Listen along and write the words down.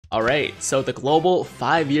Alright, so the global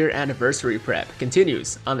 5-year anniversary prep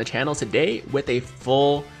continues on the channel today with a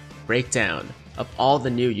full breakdown of all the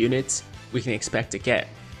new units we can expect to get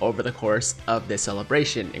over the course of this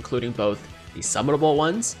celebration, including both the summonable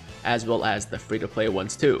ones as well as the free-to-play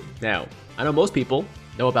ones too. Now, I know most people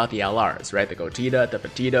know about the LRs, right? The Gogeta, the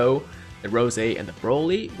Vegito, the Rose, and the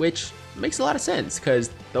Broly, which makes a lot of sense because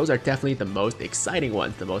those are definitely the most exciting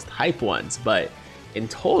ones, the most hype ones, but in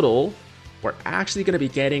total, we're actually going to be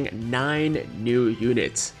getting 9 new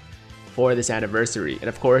units for this anniversary, and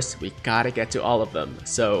of course we gotta get to all of them.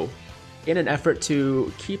 So in an effort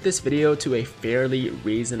to keep this video to a fairly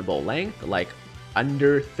reasonable length, like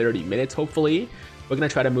under 30 minutes hopefully, we're gonna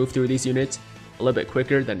try to move through these units a little bit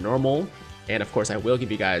quicker than normal. And of course I will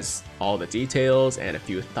give you guys all the details and a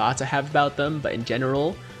few thoughts I have about them, but in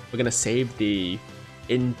general we're gonna save the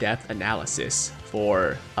in-depth analysis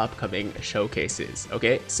for upcoming showcases.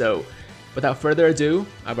 Okay, so without further ado,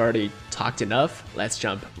 I've already talked enough, let's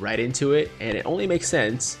jump right into it, and it only makes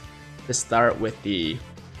sense to start with the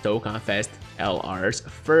Dokkan Fest LRs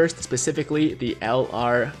first, specifically the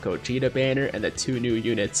LR Gogeta banner and the 2 new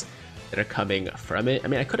units that are coming from it. I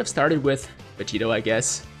mean, I could have started with Vegito, I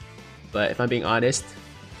guess, but if I'm being honest,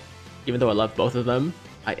 even though I love both of them,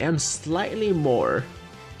 I am slightly more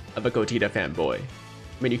of a Gogeta fanboy.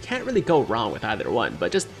 I mean, you can't really go wrong with either one,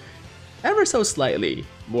 but just ever so slightly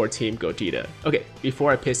more Team Gogeta. Okay,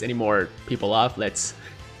 before I piss any more people off, let's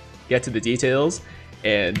get to the details.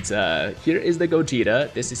 And here is the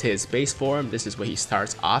Gogeta. This is his base form. This is what he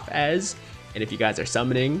starts off as. And if you guys are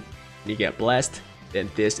summoning and you get blessed, then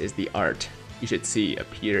this is the art you should see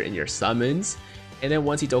appear in your summons. And then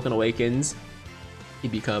once he Dokkan Awakens, he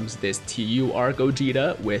becomes this TUR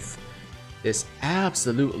Gogeta with this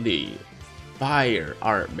absolutely fire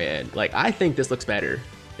art, man. Like, I think this looks better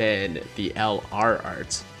than the LR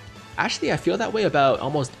art. Actually, I feel that way about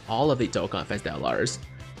almost all of the Dokkan Fest LRs.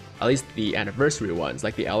 At least the anniversary ones,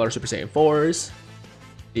 like the LR Super Saiyan 4s,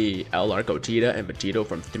 the LR Gogeta and Vegito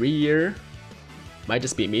from 3-year. Might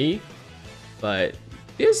just be me, but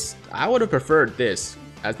this, I would have preferred this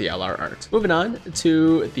as the LR art. Moving on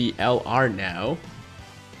to the LR now.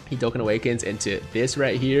 He Dokkan Awakens into this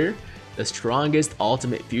right here, the strongest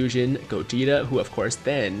Ultimate Fusion Gogeta, who of course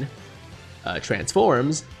then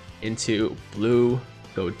transforms into Blue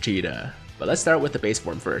Gogeta. But let's start with the base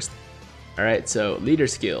form first. Alright, so leader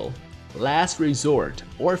skill, Last Resort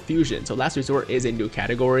or Fusion. So Last Resort is a new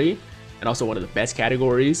category and also one of the best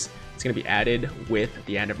categories. It's going to be added with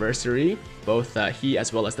the anniversary. Both he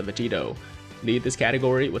as well as the Vegito lead this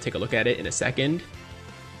category. We'll take a look at it in a second.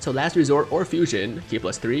 So Last Resort or Fusion, key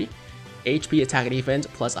plus 3. HP attack and defense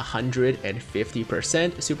plus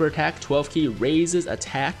 150%. Super attack 12 key raises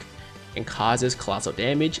attack and causes colossal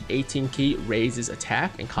damage. 18 key raises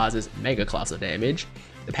attack and causes mega colossal damage.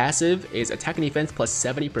 The passive is attack and defense plus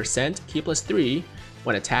 70%, key plus 3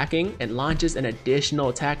 when attacking, and launches an additional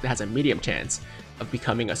attack that has a medium chance of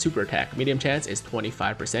becoming a super attack. Medium chance is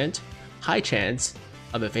 25%. High chance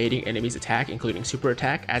of evading enemies' attack, including super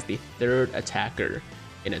attack, as the 3rd attacker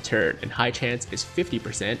in a turn, and high chance is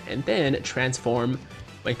 50%, and then transform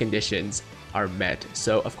when conditions are met.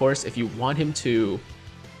 So of course, if you want him to,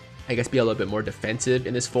 I guess, be a little bit more defensive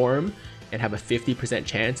in this form and have a 50%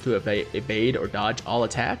 chance to evade or dodge all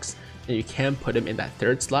attacks, then you can put him in that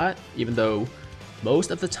 3rd slot, even though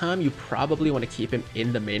most of the time you probably want to keep him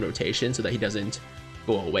in the main rotation so that he doesn't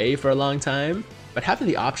go away for a long time. But having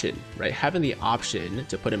the option, right, having the option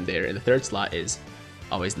to put him there in the 3rd slot is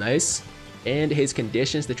always nice. And his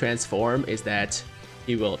conditions to transform is that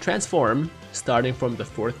he will transform starting from the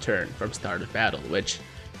 4th turn from start of battle, which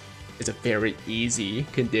is a very easy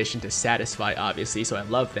condition to satisfy, obviously, so I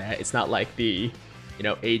love that. It's not like the, you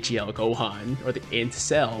know, AGL Gohan or the Int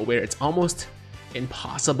Cell, where it's almost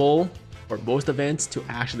impossible for most events to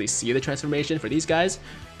actually see the transformation. For these guys,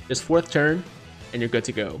 just 4th turn and you're good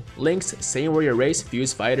to go. Links, Saiyan Warrior Race,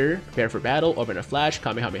 Fuse Fighter, Prepare for Battle, Over in a Flash,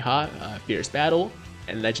 Kamehameha, Fierce Battle,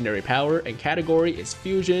 and Legendary Power, and category is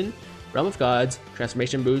Fusion, Realm of Gods,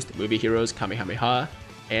 Transformation Boost, Movie Heroes, Kamehameha,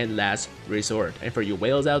 and Last Resort. And for you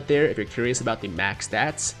whales out there, if you're curious about the max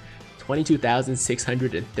stats,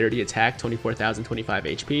 22,630 attack, 24,025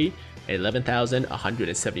 HP, and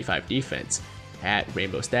 11,175 defense. At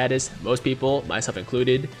Rainbow status, most people, myself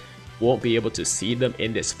included, won't be able to see them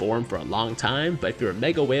in this form for a long time, but if you're a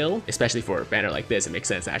mega whale, especially for a banner like this, it makes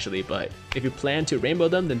sense actually, but if you plan to rainbow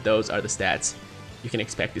them, then those are the stats you can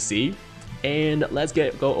expect to see. And let's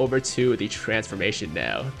go over to the transformation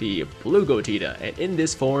now, the Blue Gogeta, and in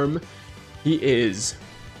this form, he is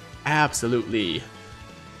absolutely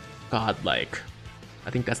godlike. I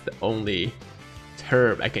think that's the only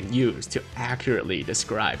term I can use to accurately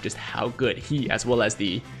describe just how good he as well as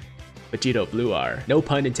the Vegito Blue are. No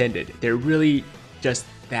pun intended. They're really just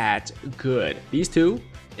that good. These two,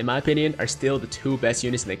 in my opinion, are still the two best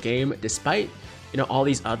units in the game, despite, you know, all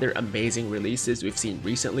these other amazing releases we've seen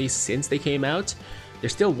recently since they came out. They're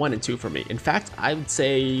still 1 and 2 for me. In fact, I would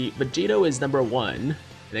say Vegito is number 1, and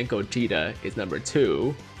then Gogeta is number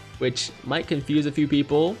 2, which might confuse a few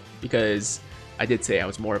people because I did say I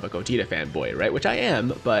was more of a Gogeta fanboy, right? Which I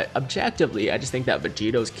am, but objectively, I just think that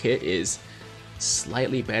Vegito's kit is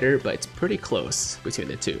slightly better, but it's pretty close between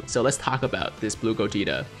the two. So let's talk about this blue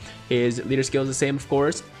Gogeta. His leader skill is the same, of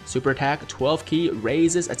course. Super attack, 12 key,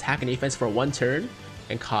 raises attack and defense for 1 turn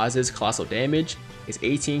and causes colossal damage. His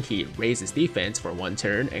 18 key raises defense for 1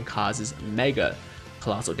 turn and causes mega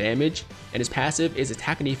colossal damage. And his passive is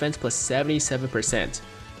attack and defense plus 77%.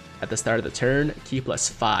 At the start of the turn, key plus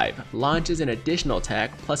 5, launches an additional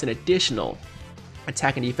attack plus an additional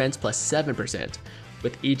attack and defense plus 7%,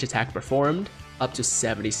 with each attack performed up to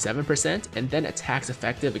 77%, and then attacks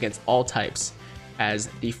effective against all types as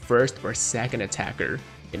the first or second attacker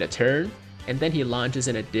in a turn, and then he launches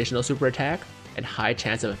an additional super attack and high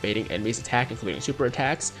chance of evading enemies' attack, including super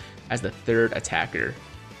attacks, as the third attacker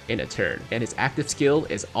in a turn. And his active skill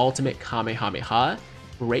is Ultimate Kamehameha,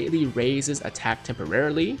 greatly raises attack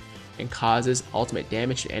temporarily, and causes ultimate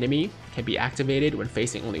damage to enemy, can be activated when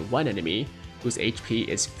facing only one enemy whose HP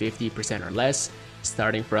is 50% or less,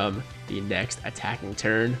 starting from the next attacking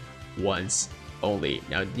turn once only.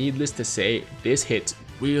 Now, needless to say, this hits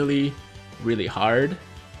really, really hard,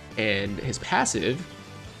 and his passive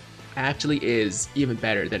actually is even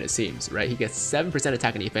better than it seems, right? He gets 7%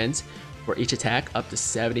 attack and defense for each attack up to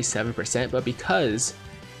 77%, but because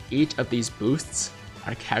each of these boosts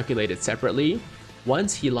are calculated separately,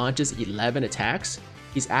 once he launches 11 attacks,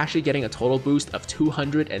 he's actually getting a total boost of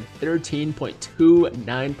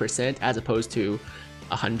 213.29% as opposed to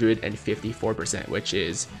 154%, which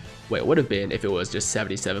is what it would have been if it was just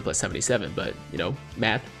 77 plus 77, but you know,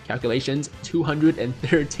 math calculations,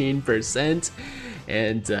 213%,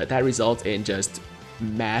 and that results in just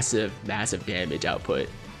massive damage output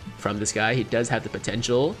from this guy. He does have the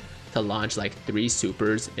potential to launch like 3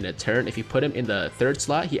 supers in a turn. If you put him in the 3rd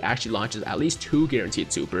slot, he actually launches at least 2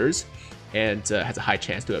 guaranteed supers and has a high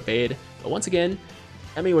chance to evade. But once again,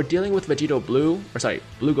 I mean, we're dealing with Blue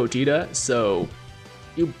Gogeta, so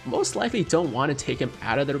you most likely don't want to take him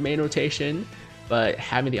out of the main rotation, but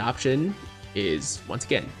having the option is, once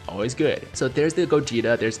again, always good. So there's the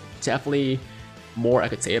Gogeta. There's definitely more I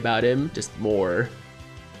could say about him, just more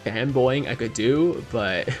fanboying I could do,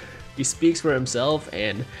 but he speaks for himself,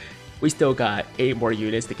 and we still got 8 more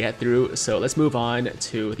units to get through. So let's move on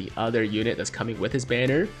to the other unit that's coming with his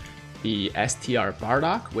banner, the STR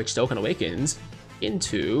Bardock, which Dokkan awakens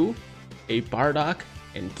into a Bardock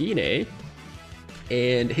and Gine.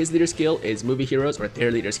 And his leader skill is Movie Heroes, or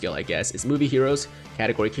their leader skill, I guess, is Movie Heroes,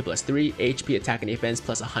 category Q plus 3, HP attack and defense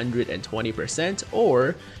plus 120%,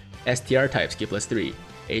 or STR types Q plus 3,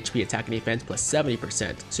 HP attack and defense plus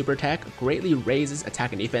 70%. Super attack greatly raises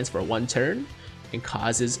attack and defense for 1 turn and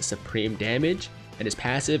causes supreme damage. And his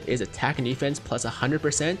passive is attack and defense plus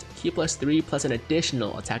 100%, Q plus 3 plus an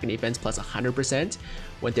additional attack and defense plus 100%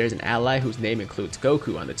 when there's an ally whose name includes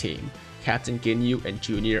Goku on the team. Captain Ginyu and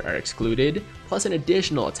Junior are excluded, plus an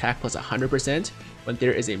additional attack plus 100% when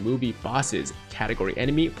there is a movie boss's category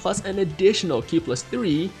enemy, plus an additional Q plus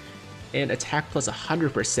 3 and attack plus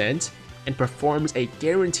 100%, and performs a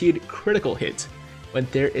guaranteed critical hit when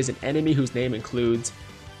there is an enemy whose name includes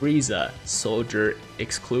Frieza, soldier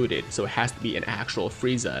excluded. So it has to be an actual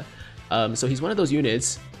Frieza. So he's one of those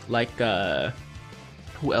units, like,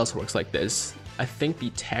 who else works like this? I think the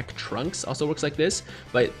Tech Trunks also works like this,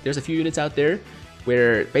 but there's a few units out there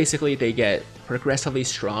where basically they get progressively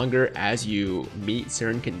stronger as you meet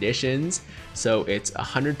certain conditions. So it's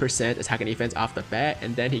 100% attack and defense off the bat,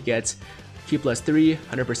 and then he gets Q plus 3,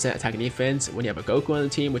 100% attack and defense when you have a Goku on the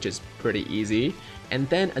team, which is pretty easy. And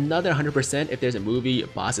then another 100% if there's a movie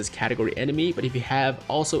boss's category enemy, but if you have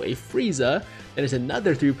also a Frieza, then there's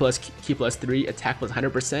another 3 plus Q plus 3, attack plus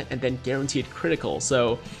 100%, and then guaranteed critical.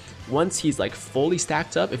 So once he's like fully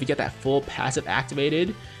stacked up, if you get that full passive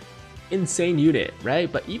activated, insane unit,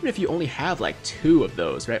 right? But even if you only have like 2 of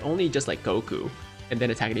those, right, only just like Goku, and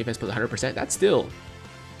then attack and defense plus 100%, that's still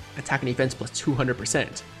attack and defense plus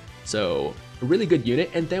 200%. So a really good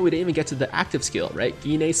unit. And then we didn't even get to the active skill, right?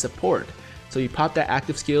 Gine support. So you pop that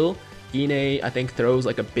active skill, Gine I think throws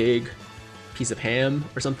like a big piece of ham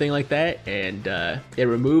or something like that, and it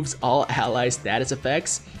removes all ally status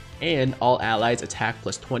effects and all allies attack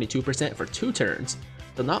plus 22% for 2 turns.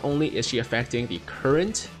 So not only is she affecting the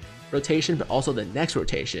current rotation, but also the next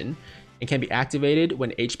rotation, and can be activated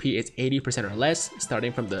when HP is 80% or less,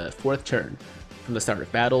 starting from the 4th turn. From the start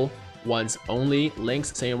of battle, once only.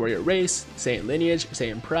 Links: Saiyan Warrior Race, Saiyan Lineage,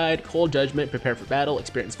 Saiyan Pride, Cold Judgment, Prepare for Battle,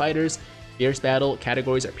 Experienced Fighters, Fierce Battle.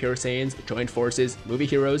 Categories are Pure Saiyans, Joined Forces, Movie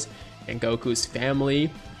Heroes, and Goku's family.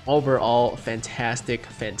 Overall, fantastic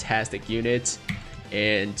unit.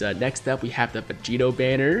 And next up, we have the Vegito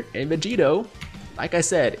banner. And Vegito, like I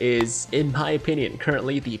said, is, in my opinion,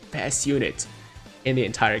 currently the best unit in the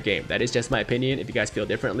entire game. That is just my opinion. If you guys feel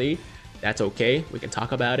differently, that's okay. We can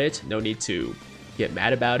talk about it. No need to get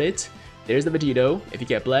mad about it. There's the Vegito. If you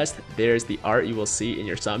get blessed, there's the art you will see in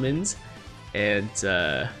your summons. And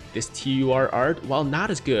this TUR art, while not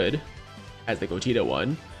as good as the Gogeta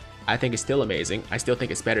one, I think it's still amazing. I still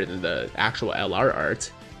think it's better than the actual LR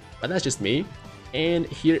art, but that's just me. And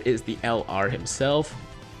here is the LR himself,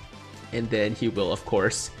 and then he will of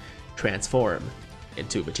course transform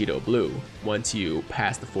into Vegito Blue once you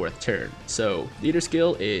pass the 4th turn. So leader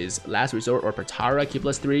skill is Last Resort or Potara, key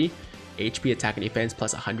 +3, HP, attack and defense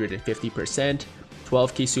plus 150%,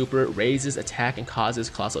 12 key super raises attack and causes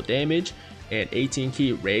colossal damage, and 18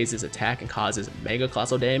 key raises attack and causes mega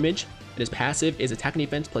colossal damage. And his passive is attack and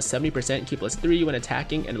defense plus 70%, key +3 when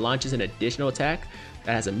attacking, and launches an additional attack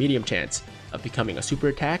that has a medium chance of becoming a super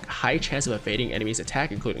attack, high chance of evading enemies'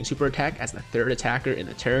 attack, including super attack as the 3rd attacker in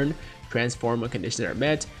the turn, transform when conditions are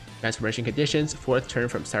met, transformation conditions, 4th turn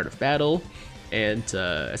from start of battle, and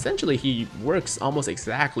essentially he works almost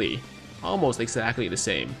exactly the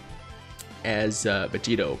same as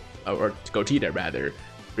Vegito, or Gogeta rather.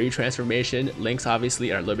 Free transformation, links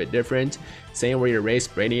obviously are a little bit different. Saiyan Warrior Race,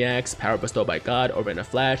 Brainiacs, Power Bestowed by God, Over in a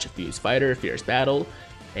Flash, Fused Fighter, Fierce Battle,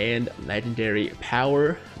 and Legendary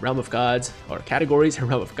Power, Realm of Gods, or categories,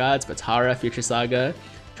 Realm of Gods, Potara, Future Saga,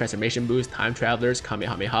 Transformation Boost, Time Travelers,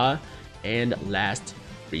 Kamehameha, and Last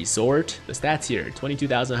Resort. The stats here: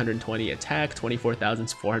 22,120 attack,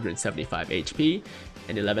 24,475 HP,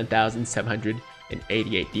 and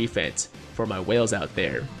 11,788 defense for my whales out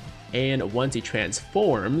there. And once he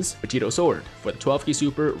transforms, Vegito Sword for the 12 key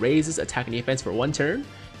super raises attack and defense for 1 turn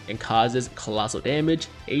and causes colossal damage.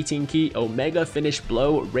 18 key Omega Finish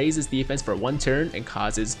Blow raises defense for 1 turn and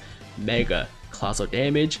causes mega colossal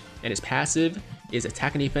damage. And his passive is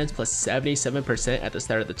attack and defense plus 77% at the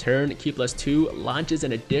start of the turn. Key +2 launches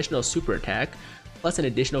an additional super attack plus an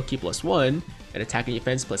additional key +1 and attack and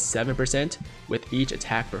defense plus 7% with each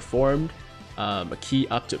attack performed. A key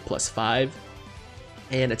up to +5.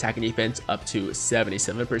 And attack and defense up to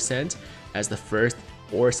 77% as the 1st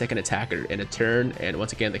or 2nd attacker in a turn. And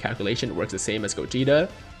once again, the calculation works the same as Gogeta,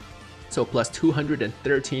 so plus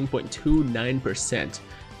 213.29%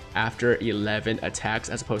 after 11 attacks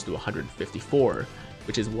as opposed to 154,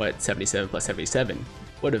 which is what 77 plus 77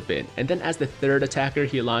 would have been. And then as the 3rd attacker,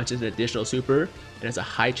 he launches an additional super and has a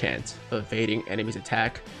high chance of evading enemies'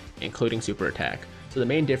 attack, including super attack. So the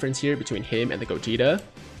main difference here between him and the Gogeta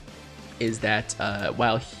is that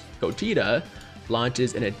while Gogeta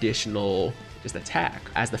launches an additional just attack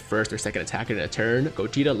as the 1st or 2nd attacker in a turn,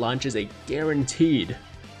 Gogeta launches a guaranteed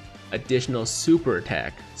additional super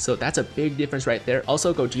attack. So that's a big difference right there.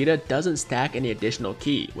 Also, Gogeta doesn't stack any additional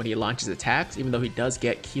ki when he launches attacks, even though he does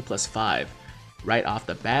get ki +5 right off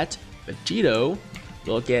the bat. Vegito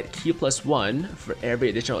will get ki +1 for every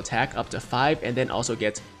additional attack up to 5, and then also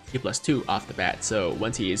gets ki +2 off the bat. So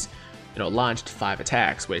once he's launched 5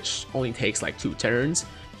 attacks, which only takes like 2 turns,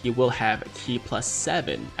 he will have ki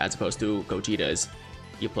 +7 as opposed to Gogeta's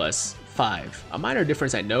ki +5. A minor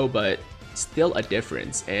difference, I know, but still a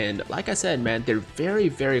difference. And like I said, man, they're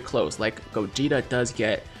very close. Like, Gogeta does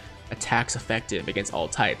get attacks effective against all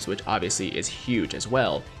types, which obviously is huge as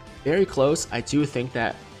well. Very close. I do think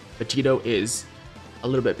that Vegito is a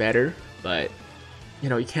little bit better, but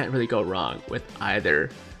you can't really go wrong with either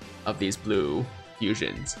of these blue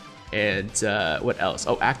fusions. And what else?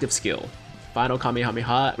 Oh, active skill. Final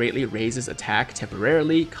Kamehameha greatly raises attack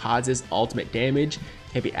temporarily, causes ultimate damage,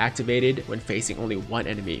 can be activated when facing only one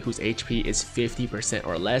enemy whose HP is 50%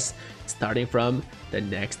 or less, starting from the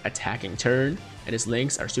next attacking turn. And his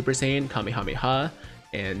links are Super Saiyan, Kamehameha,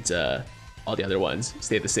 and all the other ones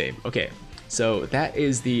stay the same. Okay, so that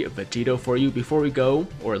is the Vegito for you. Before we go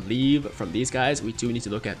or leave from these guys, we do need to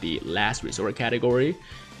look at the Last Resort category,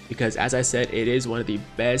 because as I said, it is one of the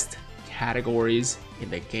best categories in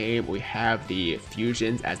the game. We have the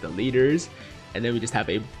fusions as the leaders, and then we just have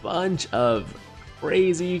a bunch of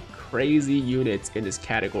crazy units in this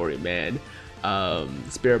category, man.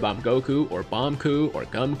 Spirit Bomb Goku, or Bombku, or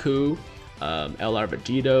Gumku, LR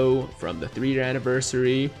Vegito from the 3-year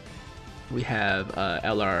anniversary. We have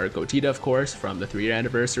LR Gogeta, of course, from the 3-year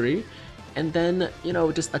anniversary. And then, you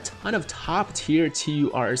know, just a ton of top tier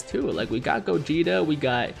TURs too. Like we got Gogeta, we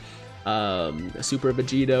got Super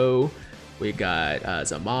Vegito, we got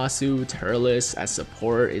Zamasu, Turles as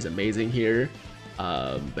support is amazing here.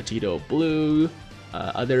 Vegito Blue,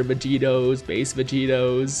 other Vegitos, base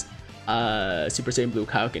Vegitos, Super Saiyan Blue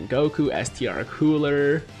Kaioken Goku, STR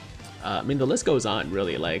Cooler. I mean, the list goes on,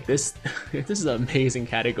 really. Like this this is an amazing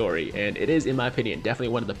category, and it is, in my opinion, definitely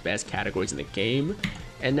one of the best categories in the game.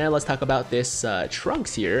 And now let's talk about this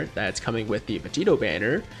Trunks here that's coming with the Vegito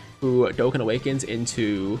banner, who Dokkan awakens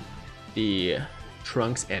into the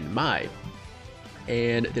Trunks and Mai.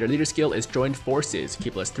 And their leader skill is Joined Forces,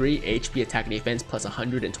 Ki +3, HP attack and defense plus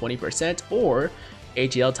 120%, or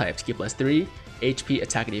AGL types, Ki +3, HP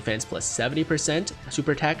attack and defense plus 70%,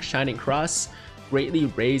 super attack Shining Cross, greatly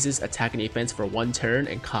raises attack and defense for 1 turn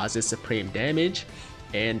and causes supreme damage.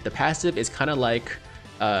 And the passive is kind of like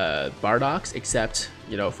Bardock's, except,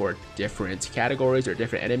 you know, for different categories or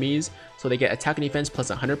different enemies. So they get attack and defense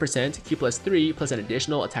plus 100%, Ki +3 plus an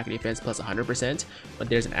additional attack and defense plus 100% when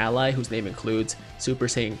there's an ally whose name includes Super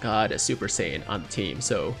Saiyan God Super Saiyan on the team.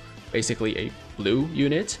 So basically a blue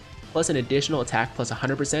unit, plus an additional attack plus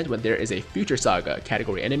 100% when there is a Future Saga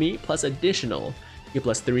category enemy, plus additional Ki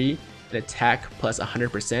 +3 an attack plus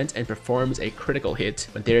 100% and performs a critical hit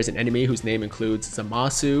when there is an enemy whose name includes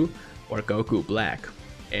Zamasu or Goku Black.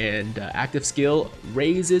 And active skill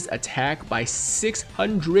raises attack by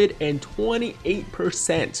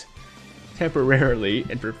 628% temporarily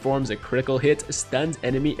and performs a critical hit, stuns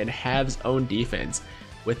enemy, and halves own defense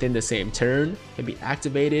within the same turn. Can be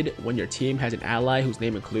activated when your team has an ally whose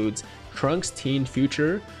name includes Trunks Teen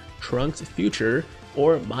Future, Trunks Future,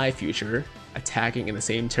 or My Future, attacking in the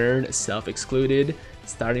same turn, self-excluded,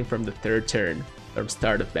 starting from the 3rd turn from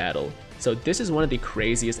start of battle. So this is one of the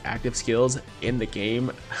craziest active skills in the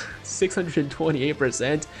game.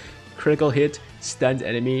 628% critical hit, stuns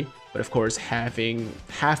enemy, but of course halving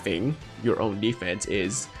your own defense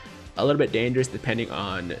is a little bit dangerous depending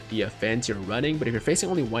on the offense you're running. But if you're facing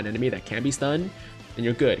only one enemy that can be stunned, then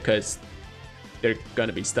you're good, because they're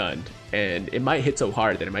gonna be stunned, and it might hit so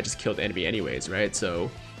hard that it might just kill the enemy anyways, right?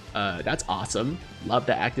 So that's awesome. Love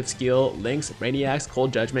the active skill. Links, Brainiacs,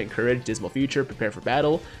 Cold Judgment, Courage, Dismal Future, Prepare for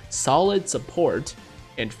Battle, Solid Support,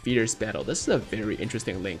 and Fierce Battle. This is a very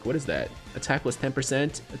interesting link. What is that? Attack plus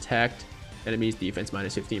 10%, attacked enemies defense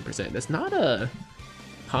minus 15%. That's not a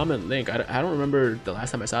common link. I don't remember the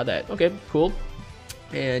last time I saw that. Okay, cool.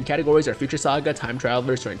 And categories are Future Saga, Time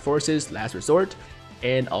Travelers, Joined Forces, Last Resort,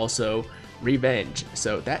 and also Revenge.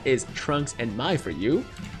 So that is Trunks and Mai for you.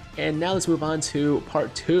 And now let's move on to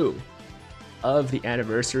part 2 of the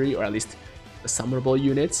anniversary, or at least the summonable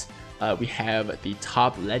units. We have the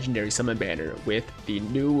top legendary summon banner with the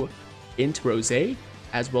new Int Rose,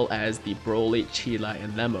 as well as the Broly, Chila,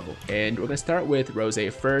 and Lemo. And we're gonna start with Rose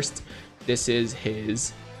first. This is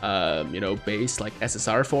his, base like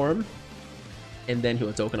SSR form, and then he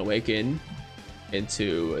will Dokkan Awaken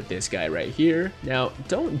into this guy right here. Now,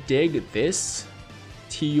 don't dig this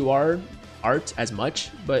TUR art as much,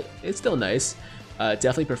 but it's still nice.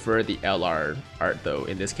 Definitely prefer the LR art though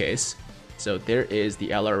in this case. So there is the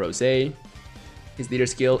LR Rose. His leader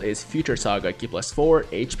skill is Future Saga, Ki +4,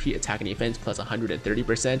 HP attack and defense plus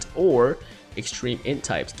 130%, or Extreme Int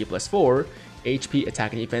types, Ki +4, HP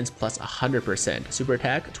attack and defense plus 100%. Super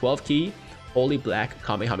attack, 12 Ki, Holy Black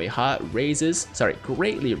Kamehameha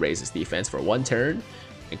greatly raises defense for 1 turn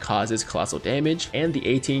and causes colossal damage. And the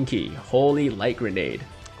 18 Ki, Holy Light Grenade,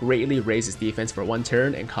 greatly raises defense for 1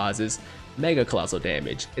 turn and causes mega colossal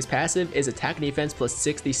damage. His passive is attack and defense plus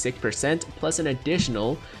 66% plus an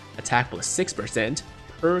additional attack plus 6%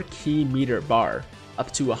 per key meter bar,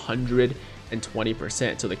 up to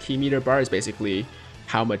 120%. So the key meter bar is basically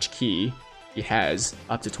how much key he has,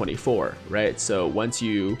 up to 24, right? So once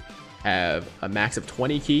you have a max of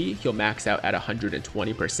 20 key, he'll max out at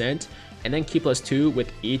 120%. And then Ki +2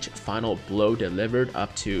 with each final blow delivered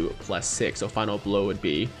up to +6. So final blow would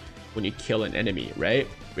be when you kill an enemy, right?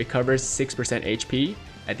 Recovers 6% HP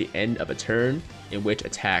at the end of a turn in which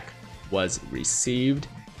attack was received.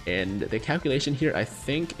 And the calculation here, I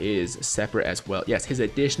think, is separate as well. Yes, his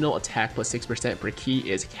additional attack plus 6% per key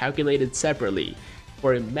is calculated separately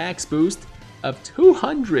for a max boost of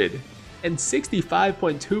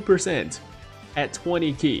 265.2% at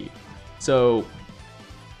 20 key. So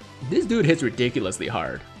this dude hits ridiculously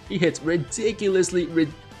hard. He hits ridiculously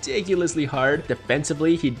hard.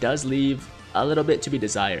 Defensively, he does leave a little bit to be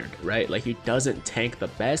desired, right? Like, he doesn't tank the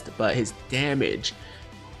best, but his damage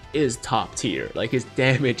is top tier. Like, his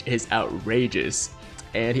damage is outrageous.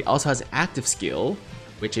 And he also has an active skill,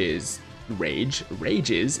 which is Rage.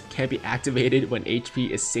 Rages can be activated when HP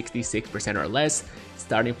is 66% or less,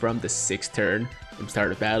 starting from the 6th turn. From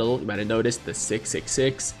start of battle, you might have noticed the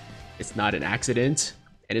 666. It's not an accident.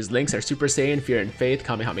 And his links are Super Saiyan, Fear and Faith,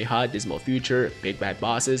 Kamehameha, Dismal Future, Big Bad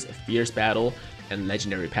Bosses, Fierce Battle, and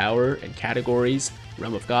Legendary Power. And categories: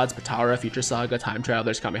 Realm of Gods, Patara, Future Saga, Time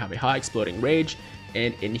Travelers, Kamehameha, Exploding Rage,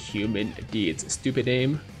 and Inhuman Deeds. Stupid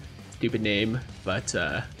name, but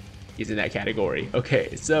he's in that category.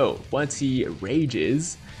 Okay, so once he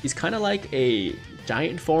rages, he's kind of like a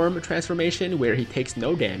giant form transformation where he takes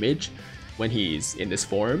no damage when he's in this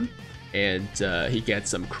form, and he gets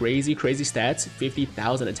some crazy stats: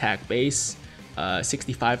 50,000 attack base,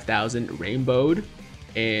 65,000 rainbowed,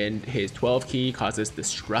 and his 12 key causes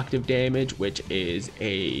destructive damage, which is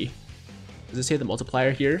a, does it say the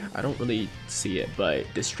multiplier here? I don't really see it, but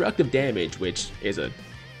destructive damage, which is a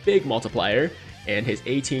big multiplier. And his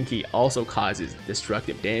 18 key also causes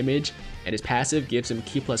destructive damage, and his passive gives him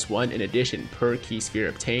key +1 in addition per key sphere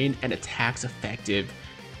obtained, and attacks effective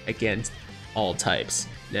against all types.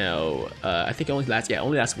 Now, I think it only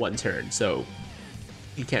lasts 1 turn, so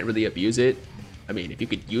you can't really abuse it. I mean, if you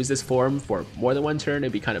could use this form for more than 1 turn,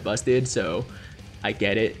 it'd be kind of busted, so I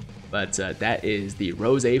get it. But that is the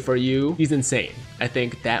Rose for you. He's insane. I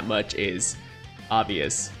think that much is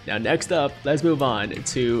obvious. Now next up, let's move on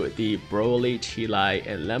to the Broly, Chilai,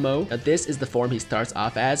 and Lemo. Now this is the form he starts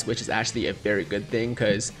off as, which is actually a very good thing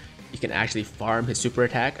because you can actually farm his super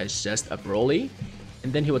attack as just a Broly.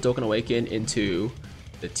 And then he will Dokkan Awaken into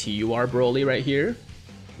the TUR Broly right here,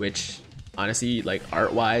 which honestly, like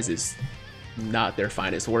art-wise, is not their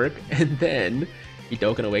finest work. And then he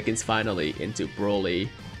Dokkan Awakens finally into Broly,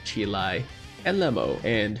 Chilai, and Lemo.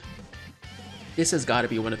 And this has got to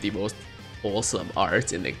be one of the most wholesome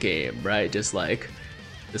arts in the game, right? Just like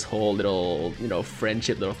this whole little, you know,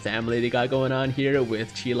 friendship, little family they got going on here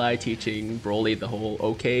with Chilai teaching Broly the whole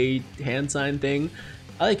okay hand sign thing.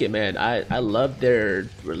 I like it, man. I love their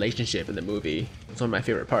relationship in the movie. It's one of my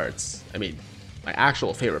favorite parts. I mean, my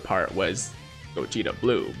actual favorite part was Gogeta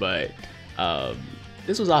Blue, but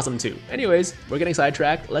this was awesome too. Anyways, we're getting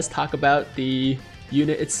sidetracked. Let's talk about the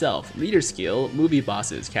unit itself. Leader skill, movie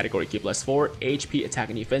bosses, category key +4, HP, attack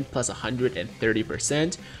and defense plus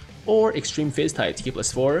 130%, or extreme fizz types, key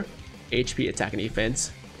 +4, HP, attack and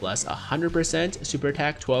defense plus 100%, super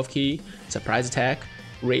attack 12 key, surprise attack,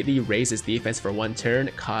 greatly raises defense for 1 turn,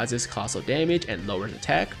 causes colossal damage and lowers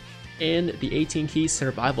attack, and the 18 key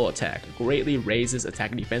survival attack, greatly raises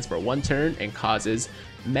attack and defense for 1 turn and causes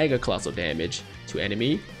mega colossal damage to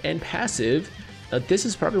enemy. And passive, this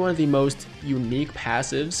is probably one of the most unique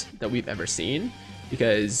passives that we've ever seen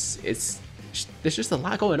because there's just a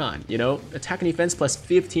lot going on, you know? Attack and defense plus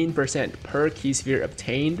 15% per key sphere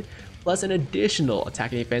obtained, plus an additional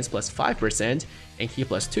attack and defense plus 5% and key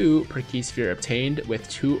 +2 per key sphere obtained with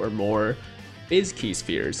 2 or more fizz key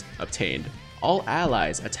spheres obtained. All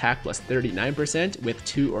allies attack plus 39% with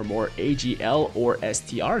 2 or more AGL or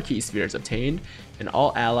STR key spheres obtained, and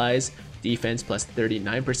all allies defense plus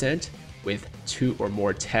 39% with 2 or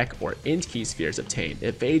more tech or int key spheres obtained.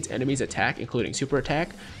 Evades enemies' attack, including super attack,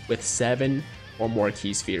 with 7 or more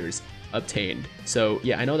key spheres obtained. So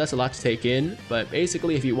yeah, I know that's a lot to take in, but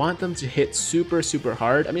basically if you want them to hit super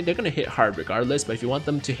hard, I mean they're gonna hit hard regardless, but if you want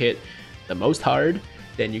them to hit the most hard,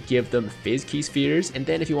 then you give them fizz key spheres, and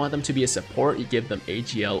then if you want them to be a support, you give them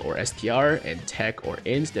AGL or STR and tech or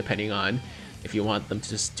int, depending on if you want them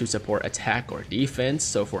to support attack or defense.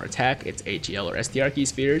 So for attack, it's AGL or STR key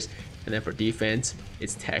spheres, and then for defense,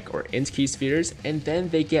 it's tech or int key spheres, and then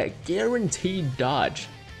they get guaranteed dodge.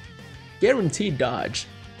 Guaranteed dodge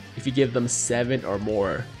if you give them 7 or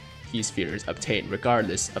more key spheres obtained,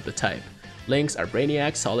 regardless of the type. Links are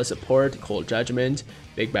Brainiac, Solid Support, Cold Judgment,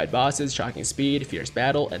 Big Bad Bosses, Shocking Speed, Fierce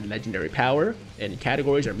Battle, and Legendary Power. And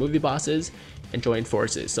categories are Movie Bosses and Joint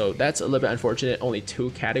Forces. So that's a little bit unfortunate, only 2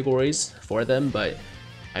 categories for them, but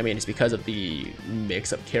I mean, it's because of the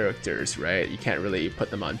mix of characters, right? You can't really put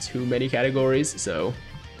them on too many categories, so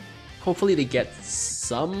hopefully they get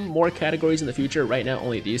some more categories in the future. Right now,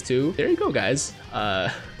 only these 2. There you go, guys.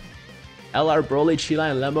 LR, Broly,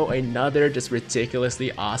 Chilai, and Lemo, another just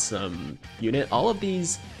ridiculously awesome unit. All of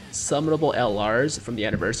these summonable LRs from the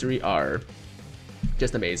anniversary are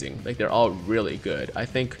just amazing. Like, they're all really good. I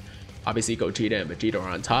think, obviously, Gogeta and Vegeta are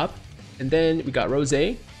on top. And then we got Rose,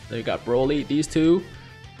 then we got Broly. These 2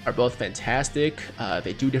 are both fantastic.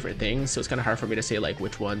 They do different things, so it's kind of hard for me to say like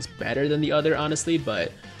which one's better than the other, honestly,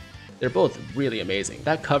 but they're both really amazing.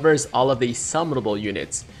 That covers all of the summonable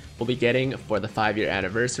units we'll be getting for the 5-year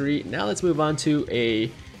anniversary. Now let's move on to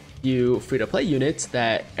a few free-to-play units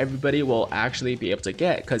that everybody will actually be able to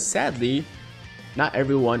get, because sadly, not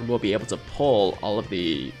everyone will be able to pull all of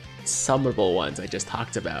the summonable ones I just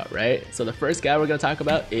talked about, right? So the first guy we're going to talk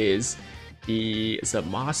about is the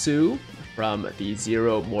Zamasu from the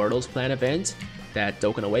Zero Mortals Plan event that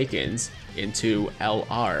Dokkan awakens into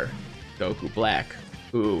LR, Goku Black,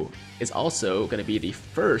 who is also going to be the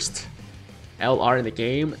first LR in the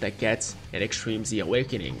game that gets an Extreme Z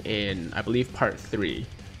Awakening in, I believe, part 3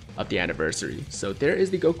 of the anniversary. So there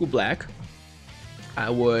is the Goku Black. I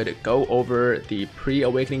would go over the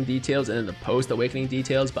pre-awakening details and then the post-awakening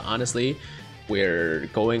details, but honestly, we're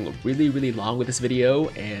going really long with this video,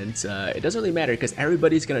 and it doesn't really matter because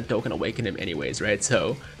everybody's gonna Dokkan Awaken him anyways, right?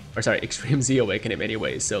 So, or sorry, Extreme Z Awaken him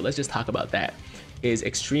anyways, so let's just talk about that. His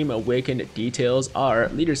Extreme Awaken details are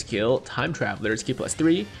Leader Skill, Time Travelers, Ki plus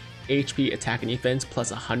 3, HP, Attack and Defense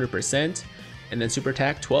plus 100%, and then Super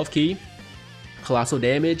Attack, 12 Ki, Colossal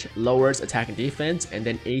Damage, lowers attack and defense, and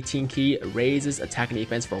then 18 Ki raises attack and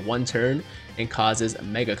defense for 1 turn and causes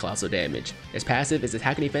Mega Colossal Damage. His passive is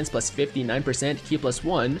attack and defense plus 59%, Ki plus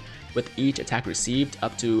 1 with each attack received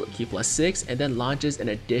up to Ki plus 6, and then launches an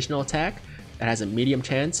additional attack that has a medium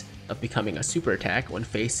chance of becoming a super attack when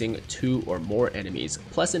facing 2 or more enemies,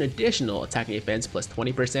 plus an additional attack and defense plus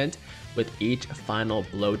 20% with each final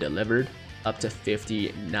blow delivered up to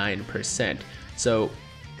 59%. So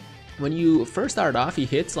when you first start off, he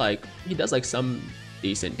does like some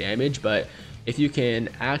decent damage, but if you can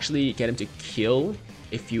actually get him to kill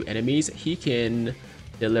a few enemies, he can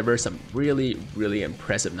deliver some really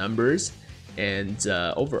impressive numbers, and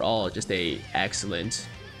overall just a excellent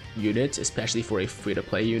unit, especially for a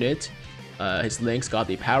free-to-play unit. His links got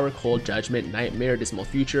the Power, Cold Judgment, Nightmare, Dismal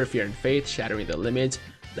Future, Fear and Faith, Shattering the Limit,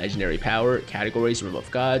 Legendary Power, categories Realm of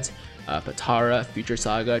Gods, Patara, Future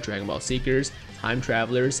Saga, Dragon Ball Seekers, Time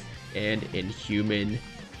Travelers, and Inhuman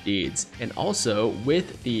Deeds. And also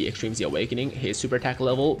with the Extreme Z Awakening, his super attack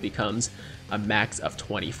level becomes a max of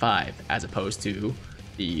 25 as opposed to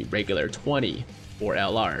the regular 20 for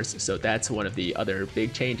LRs. So that's one of the other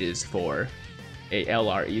big changes for a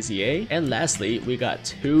LR EZA. And lastly, we got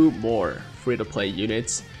 2 more free-to-play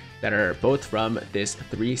units that are both from this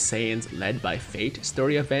 3 Saiyans led by Fate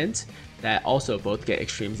story event that also both get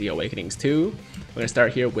Extreme Z Awakenings too. We're gonna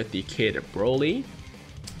start here with the Kid Broly,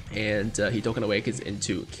 and he Dokkan Awakens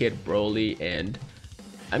into Kid Broly, and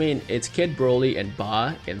I mean it's Kid Broly and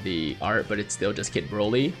Ba in the art, but it's still just Kid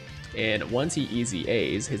Broly. And once he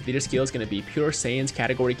EZAs, his leader skill is going to be Pure Saiyan's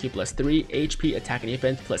category Ki plus 3, HP, Attack and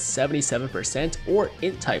Defense plus 77%, or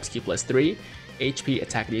Int types Ki plus 3, HP,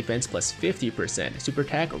 Attack and Defense plus 50%. Super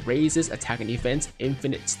attack raises attack and defense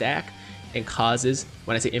infinite stack and causes,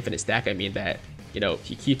 when I say infinite stack, I mean that, you know,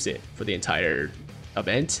 he keeps it for the entire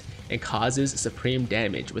event, and causes supreme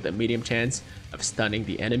damage with a medium chance of stunning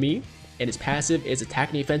the enemy. And his passive is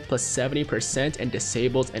attack and defense plus 70% and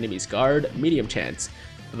disables enemy's guard, medium chance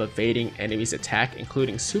of evading enemy's attack,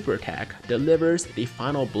 including super attack, delivers the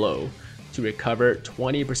final blow to recover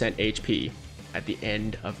 20% HP at the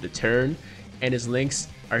end of the turn. And his links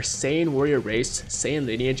are Saiyan Warrior Race, Saiyan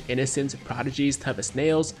Lineage, Innocence, Prodigies, Toughest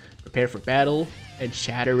Nails, Prepare for Battle, and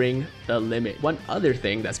Shattering the Limit. One other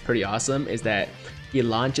thing that's pretty awesome is that he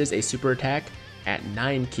launches a super attack at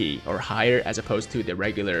 9 Ki or higher as opposed to the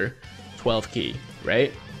regular 12 Ki,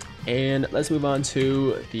 right? And let's move on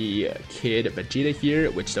to the Kid Vegeta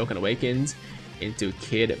here, which Dokkan Awakens into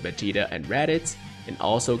Kid Vegeta and Raditz, and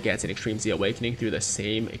also gets an Extreme Z Awakening through the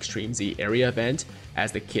same Extreme Z area event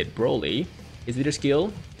as the Kid Broly. His leader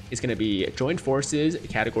skill is going to be Joined Forces,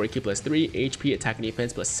 category Ki plus 3, HP, Attack and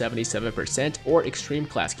Defense plus 77%, or Extreme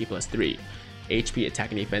Class Ki plus 3, HP,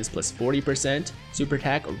 Attack and Defense plus 40%. Super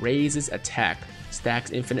attack raises attack,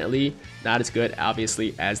 stacks infinitely, not as good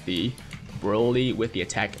obviously as the Broly with the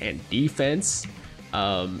attack and defense,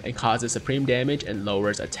 and causes supreme damage and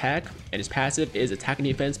lowers attack. And his passive is attack and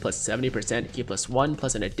defense plus 70%, Ki plus 1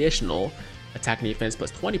 plus an additional attack and defense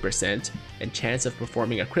plus 20%, and chance of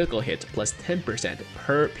performing a critical hit plus 10%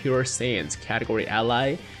 per Pure Saiyan's category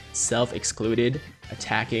ally, self-excluded,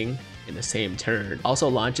 attacking in the same turn. Also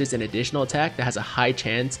launches an additional attack that has a high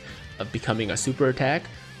chance of becoming a super attack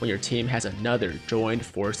when your team has another Joined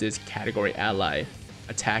Forces category ally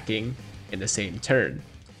attacking in the same turn.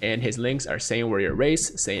 And his links are Saiyan Warrior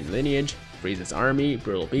Race, Saiyan Lineage, Frieza's Army,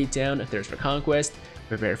 Brutal Beatdown, Thirst for Conquest,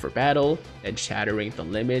 Prepare for Battle, and Shattering the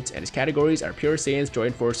Limit. And his categories are Pure Saiyans,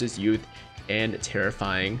 Joined Forces, Youth, and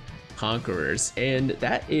Terrifying Conquerors. And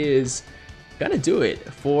that is gonna do it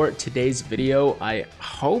for today's video. I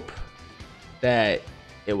hope that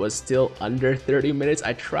it was still under 30 minutes.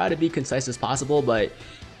 I try to be concise as possible, but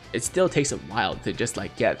it still takes a while to just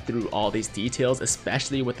like get through all these details,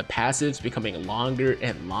 especially with the passives becoming longer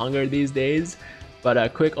and longer these days. But a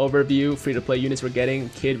quick overview, free-to-play units we're getting: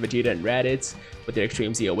 Kid, Vegeta, and Raditz with their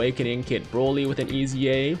Extreme Z Awakening, Kid Broly with an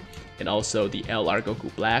EZA, and also the LR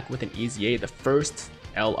Goku Black with an EZA, the first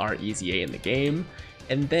LR EZA in the game.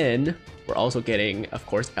 And then we're also getting, of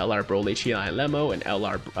course, LR Broly, Chi and Lemo, and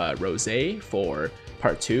LR Rose for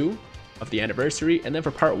Part 2 of the anniversary. And then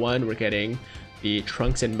for Part 1, we're getting the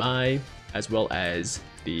Trunks and Mai, as well as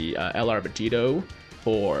the LR Vegito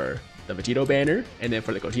for the Vegito banner. And then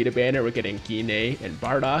for the Gogeta banner, we're getting Gine and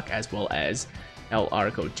Bardock, as well as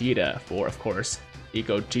LR Gogeta for, of course, the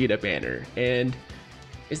Gogeta banner. And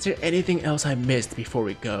is there anything else I missed before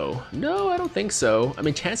we go? No, I don't think so. I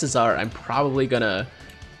mean, chances are I'm probably gonna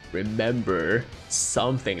remember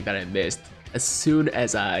something that I missed as soon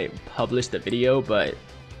as I publish the video, but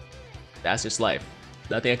that's just life.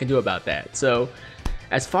 Nothing I can do about that. So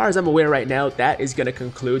as far as I'm aware right now, that is going to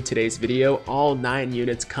conclude today's video. All 9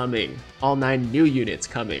 units coming. All 9 new units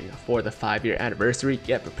coming for the 5-year anniversary.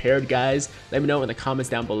 Get prepared, guys. Let me know in the comments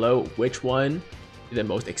down below which one you're the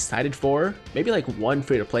most excited for. Maybe like one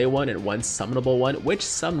free-to-play one and one summonable one. Which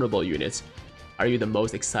summonable units are you the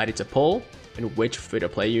most excited to pull? And which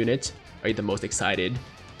free-to-play unit are you the most excited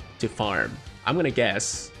to farm? I'm going to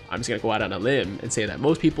guess. I'm just going to go out on a limb and say that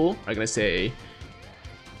most people are going to say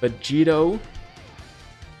Vegito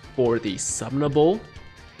for the summonable,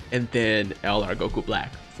 and then LR Goku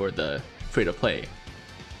Black for the free-to-play.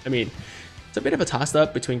 I mean, it's a bit of a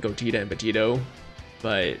toss-up between Gogeta and Vegito,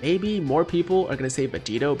 but maybe more people are going to say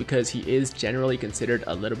Vegito because he is generally considered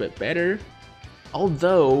a little bit better.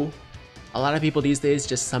 Although, a lot of people these days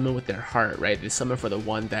just summon with their heart, right? They summon for the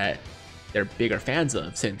one that they're bigger fans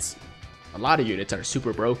of, since a lot of units are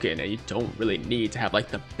super broken and you don't really need to have like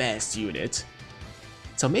the best unit.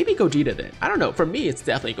 So maybe Gogeta then. I don't know. For me, it's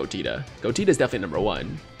definitely Gogeta. Gogeta is definitely number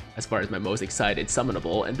 1 as far as my most excited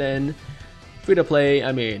summonable. And then free to play,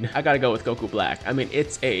 I mean, I gotta go with Goku Black. I mean,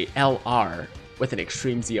 it's a LR with an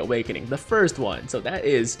Extreme Z Awakening, the first one. So that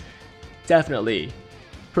is definitely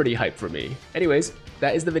pretty hype for me. Anyways,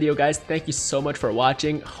 that is the video, guys. Thank you so much for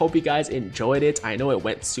watching. Hope you guys enjoyed it. I know it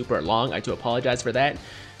went super long. I do apologize for that.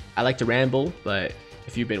 I like to ramble, but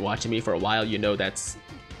if you've been watching me for a while, you know that's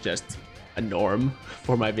just a norm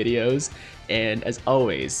for my videos. And as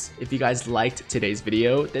always, if you guys liked today's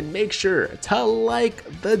video, then make sure to like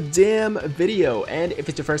the damn video. And if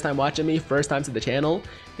it's your first time watching me, first time to the channel,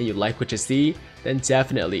 and you like what you see, then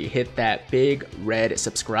definitely hit that big red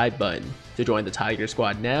subscribe button to join the Tiger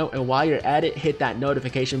Squad now. And while you're at it, hit that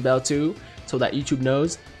notification bell too, so that YouTube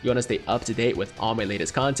knows you want to stay up to date with all my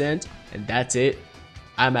latest content. And that's it.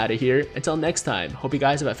 I'm out of here. Until next time, hope you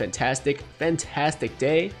guys have a fantastic, fantastic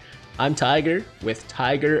day. I'm Tiger with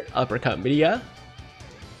Tiger Uppercut Media,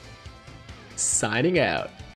 signing out.